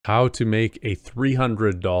How to make a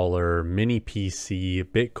 $300 mini PC,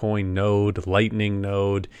 Bitcoin node, Lightning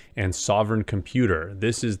node, and sovereign computer.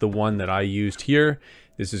 This is the one that I used here.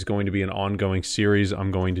 This is going to be an ongoing series. I'm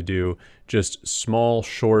going to do just small,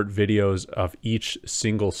 short videos of each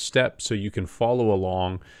single step so you can follow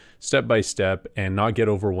along step by step and not get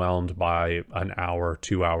overwhelmed by an hour,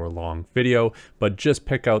 2 hour long video, but just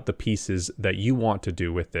pick out the pieces that you want to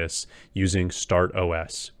do with this using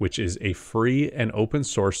StartOS, which is a free and open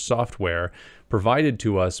source software provided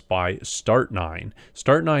to us by Start9.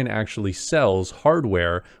 Start9 actually sells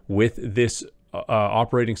hardware with this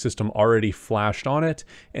operating system already flashed on it,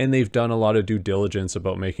 and they've done a lot of due diligence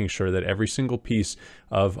about making sure that every single piece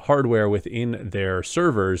of hardware within their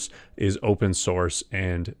servers is open source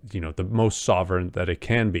and, you know, the most sovereign that it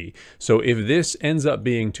can be. So if this ends up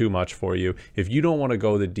being too much for you, if you don't want to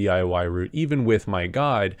go the DIY route, even with my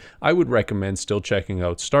guide, I would recommend still checking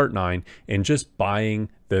out Start9 and just buying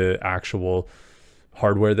the actual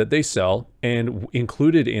hardware that they sell, and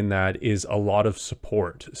included in that is a lot of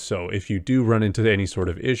support. So if you do run into any sort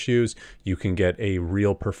of issues, you can get a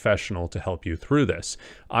real professional to help you through this.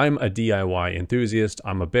 I'm a DIY enthusiast,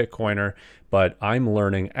 I'm a Bitcoiner, but I'm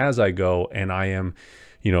learning as I go, and I am,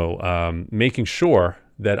 making sure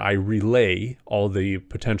that I relay all the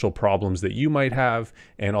potential problems that you might have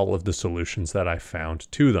and all of the solutions that I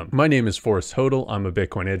found to them. My name is Forrest Hodel. I'm a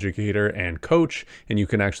Bitcoin educator and coach, and you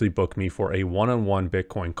can actually book me for a one-on-one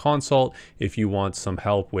Bitcoin consult if you want some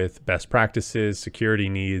help with best practices, security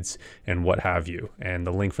needs, and what have you. And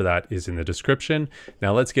the link for that is in the description.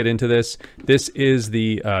 Now let's get into this. This is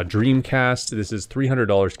the Dreamcast. This is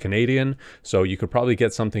 $300 Canadian. So you could probably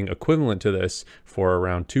get something equivalent to this for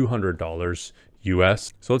around $200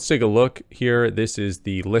 US. So let's take a look here. This is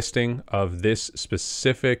the listing of this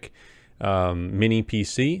specific mini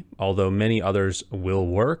PC, although many others will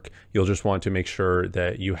work. You'll just want to make sure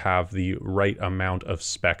that you have the right amount of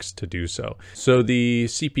specs to do so. So the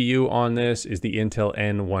CPU on this is the Intel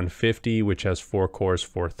N150, which has 4 cores,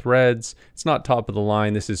 4 threads. It's not top of the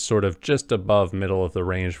line. This is sort of just above middle of the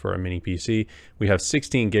range for a mini PC. We have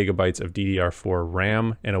 16 gigabytes of DDR4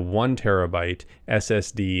 RAM and a 1 terabyte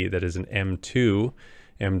SSD that is an M.2.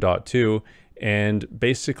 And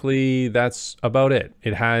basically that's about it.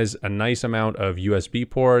 It has a nice amount of USB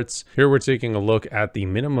ports. Here we're taking a look at the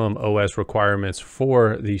minimum OS requirements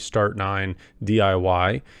for the Start9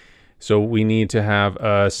 DIY. So we need to have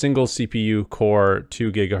a single CPU core,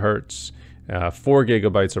 2 gigahertz, 4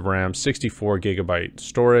 gigabytes of RAM, 64 gigabyte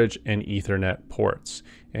storage, and Ethernet ports.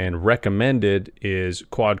 And recommended is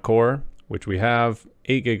quad core, which we have,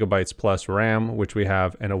 8 gigabytes plus RAM, which we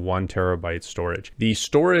have, and a 1 terabyte storage. The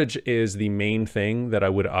storage is the main thing that I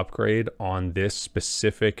would upgrade on this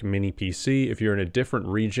specific mini PC. If you're in a different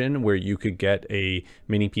region where you could get a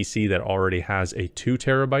mini PC that already has a 2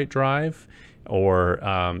 terabyte drive, or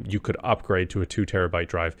you could upgrade to a 2 terabyte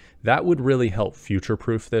drive. That would really help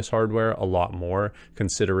future-proof this hardware a lot more,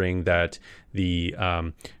 considering that the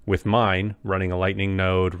with mine running a Lightning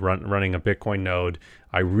node, running a Bitcoin node,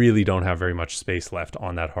 I really don't have very much space left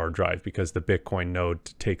on that hard drive because the Bitcoin node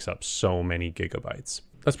takes up so many gigabytes.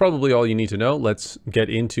 That's probably all you need to know. Let's get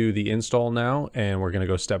into the install now, and we're going to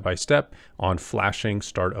go step by step on flashing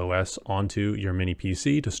StartOS onto your mini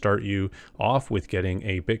PC to start you off with getting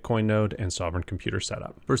a Bitcoin node and sovereign computer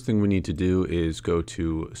setup. First thing we need to do is go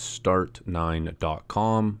to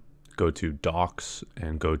start9.com, go to docs,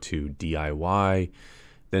 and go to DIY,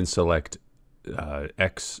 then select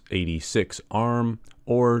x86 ARM,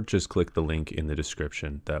 or just click the link in the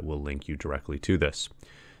description that will link you directly to this.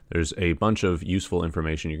 There's a bunch of useful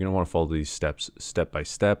information. You're going to want to follow these steps step by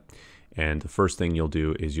step. And the first thing you'll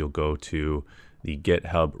do is you'll go to the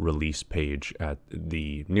GitHub release page at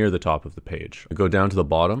the near the top of the page. Go down to the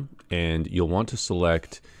bottom, and you'll want to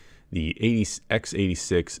select the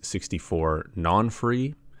x86 64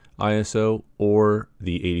 non-free ISO or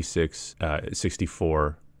the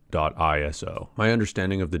 8664.ISO. My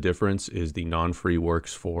understanding of the difference is the non-free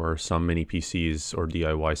works for some mini PCs or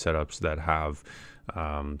DIY setups that have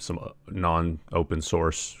some non-open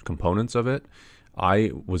source components of it.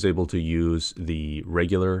 I was able to use the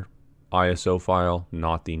regular ISO file,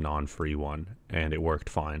 not the non-free one, and it worked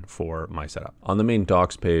fine for my setup. On the main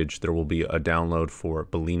docs page, there will be a download for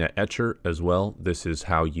Balena Etcher as well. This is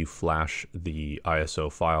how you flash the ISO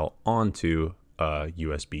file onto a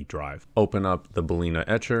USB drive. Open up the Balena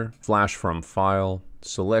Etcher, flash from file,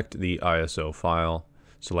 select the ISO file,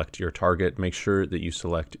 select your target, make sure that you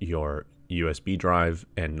select your USB drive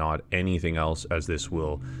and not anything else, as this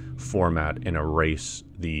will format and erase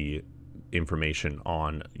the information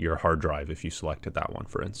on your hard drive if you selected that one,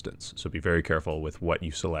 for instance. So be very careful with what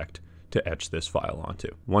you select to etch this file onto.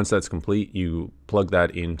 Once that's complete, you plug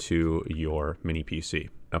that into your mini PC.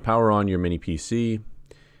 Now power on your mini PC,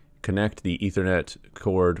 connect the Ethernet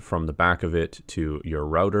cord from the back of it to your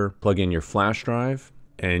router, plug in your flash drive,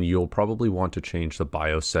 and you'll probably want to change the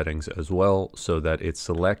BIOS settings as well so that it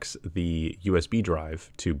selects the USB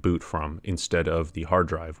drive to boot from instead of the hard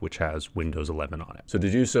drive, which has Windows 11 on it. So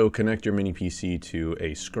to do so, connect your mini PC to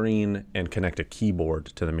a screen and connect a keyboard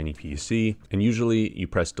to the mini PC. And usually you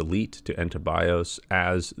press delete to enter BIOS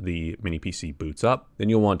as the mini PC boots up. Then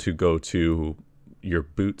you'll want to go to your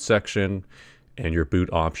boot section and your boot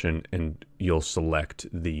option, and you'll select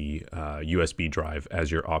the USB drive as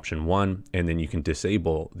your option 1, and then you can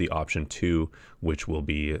disable the option 2, which will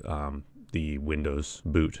be the Windows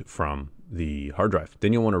boot from the hard drive.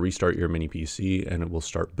 Then you'll want to restart your mini PC and it will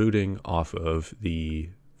start booting off of the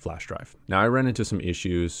flash drive. Now I ran into some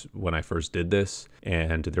issues when I first did this,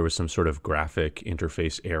 and there was some sort of graphic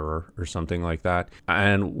interface error or something like that.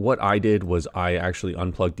 And what I did was I actually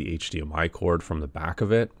unplugged the HDMI cord from the back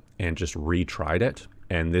of it and just retried it.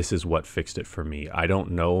 And this is what fixed it for me. I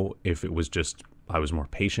don't know if it was just, I was more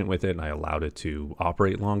patient with it and I allowed it to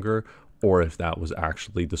operate longer, or if that was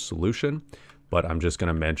actually the solution. But I'm just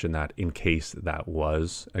gonna mention that in case that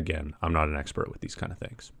was. Again, I'm not an expert with these kind of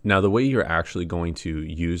things. Now, the way you're actually going to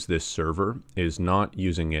use this server is not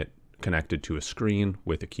using it connected to a screen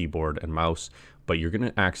with a keyboard and mouse, but you're going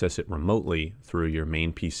to access it remotely through your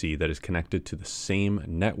main PC that is connected to the same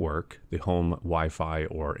network, the home Wi-Fi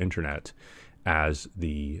or internet, as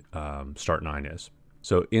the Start9 is.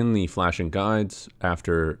 So in the flashing guides,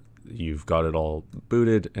 after you've got it all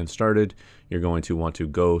booted and started, you're going to want to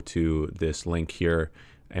go to this link here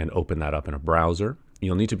and open that up in a browser.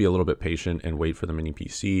 You'll need to be a little bit patient and wait for the mini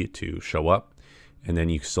PC to show up. And then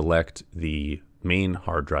you select the main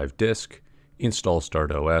hard drive disk, install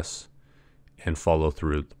StartOS, and follow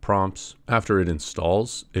through the prompts. After it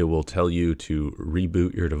installs, it will tell you to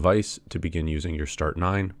reboot your device to begin using your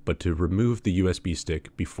Start9, but to remove the USB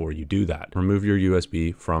stick before you do that. Remove your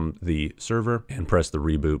USB from the server and press the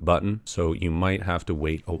reboot button. So you might have to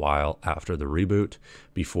wait a while after the reboot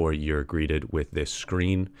before you're greeted with this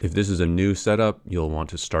screen. If this is a new setup, you'll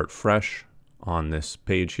want to start fresh on this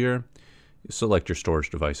page here. Select your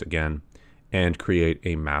storage device again and create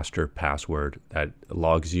a master password that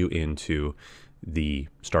logs you into the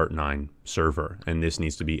Start9 server. And this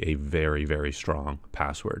needs to be a very, very strong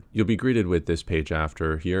password. You'll be greeted with this page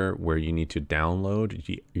after here where you need to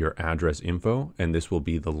download your address info. And this will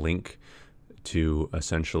be the link to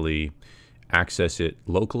essentially access it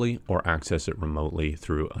locally or access it remotely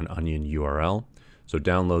through an Onion URL. So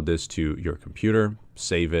download this to your computer,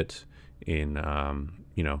 save it in,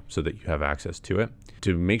 so that you have access to it.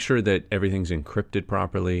 To make sure that everything's encrypted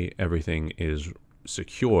properly, everything is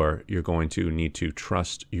secure, you're going to need to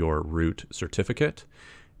trust your root certificate.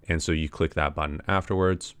 And so you click that button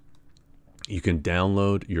afterwards. You can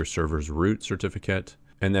download your server's root certificate.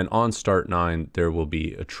 And then on Start9, there will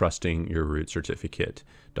be a trusting your root certificate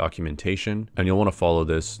documentation. And you'll want to follow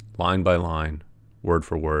this line by line, word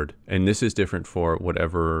for word. And this is different for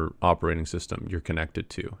whatever operating system you're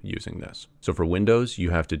connected to using this. So for Windows,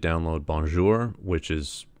 you have to download Bonjour, which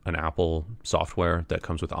is an Apple software that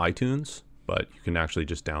comes with iTunes, but you can actually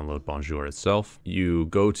just download Bonjour itself. You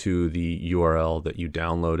go to the URL that you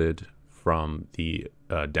downloaded from the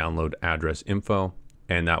download address info,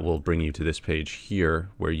 and that will bring you to this page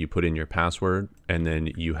here where you put in your password, and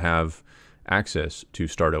then you have access to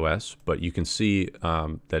StartOS, but you can see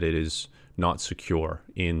that it is not secure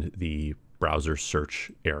in the browser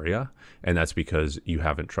search area, and that's because you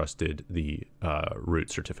haven't trusted the root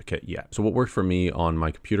certificate yet. So what worked for me on my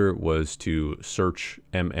computer was to search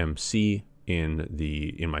MMC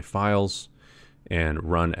in my files and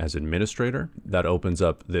run as administrator. That opens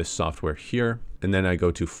up this software here, and then I go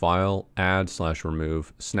to File,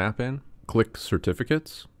 Add/Remove Snap-in, click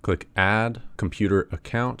Certificates, click Add Computer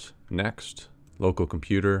Account, Next, Local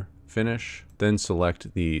Computer, Finish, then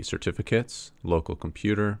select the certificates, local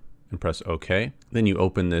computer, and press OK. Then you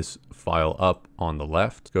open this file up on the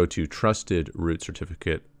left, go to Trusted Root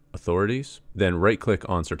Certificate Authorities, then right-click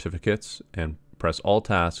on Certificates and press All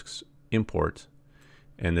Tasks, Import,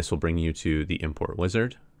 and this will bring you to the import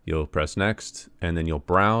wizard. You'll press Next, and then you'll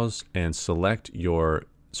browse and select your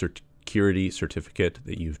security certificate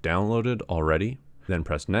that you've downloaded already. Then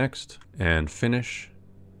press Next and Finish.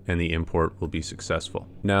 and the import will be successful.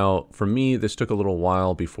 Now, for me, this took a little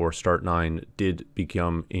while before Start9 did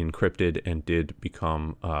become encrypted and did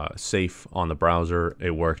become safe on the browser.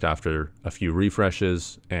 It worked after a few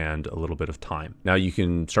refreshes and a little bit of time. Now you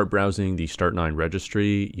can start browsing the Start9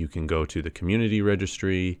 registry. You can go to the community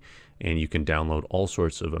registry, and you can download all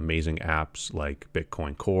sorts of amazing apps like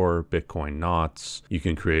Bitcoin Core, Bitcoin Knots. You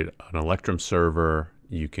can create an Electrum server.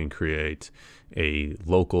 You can create a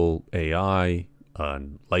local AI, a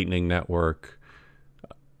Lightning network,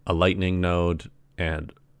 a Lightning node,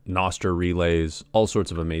 and Nostr relays, all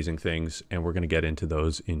sorts of amazing things. And we're going to get into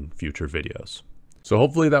those in future videos. So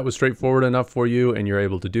hopefully that was straightforward enough for you and you're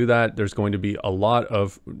able to do that. There's going to be a lot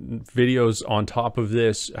of videos on top of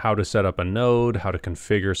this, how to set up a node, how to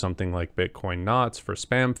configure something like Bitcoin Knots for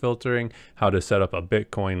spam filtering, how to set up a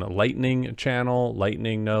Bitcoin Lightning channel,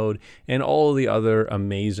 Lightning node, and all the other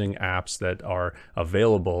amazing apps that are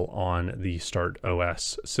available on the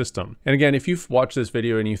StartOS system. And again, if you've watched this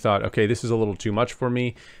video and you thought, okay, this is a little too much for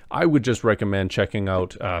me, I would just recommend checking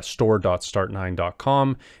out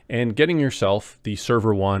store.start9.com and getting yourself the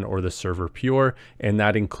server 1 or the server pure, and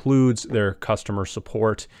that includes their customer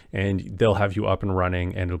support, and they'll have you up and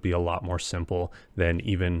running, and it'll be a lot more simple than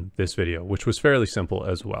even this video, which was fairly simple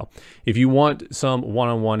as well. If you want some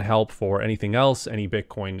one-on-one help for anything else, any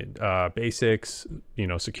Bitcoin basics, you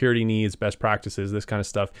know, security needs, best practices, this kind of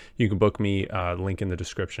stuff, you can book me, link in the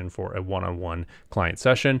description for a one-on-one client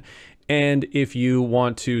session. And if you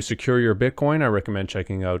want to secure your Bitcoin, I recommend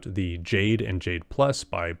checking out the Jade and Jade Plus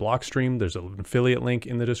by BlockStream. There's an affiliate link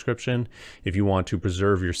in the description. If you want to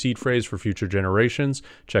preserve your seed phrase for future generations,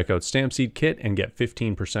 check out Stampseed Kit and get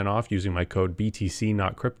 15% off using my code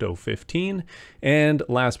BTCNotCrypto15. And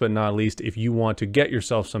last but not least, if you want to get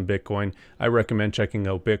yourself some Bitcoin, I recommend checking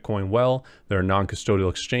out Bitcoin Well. They're a non-custodial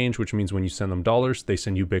exchange, which means when you send them dollars, they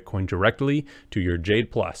send you Bitcoin directly to your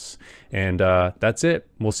Jade Plus. And that's it.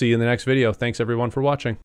 We'll see you in the next video. Thanks everyone for watching.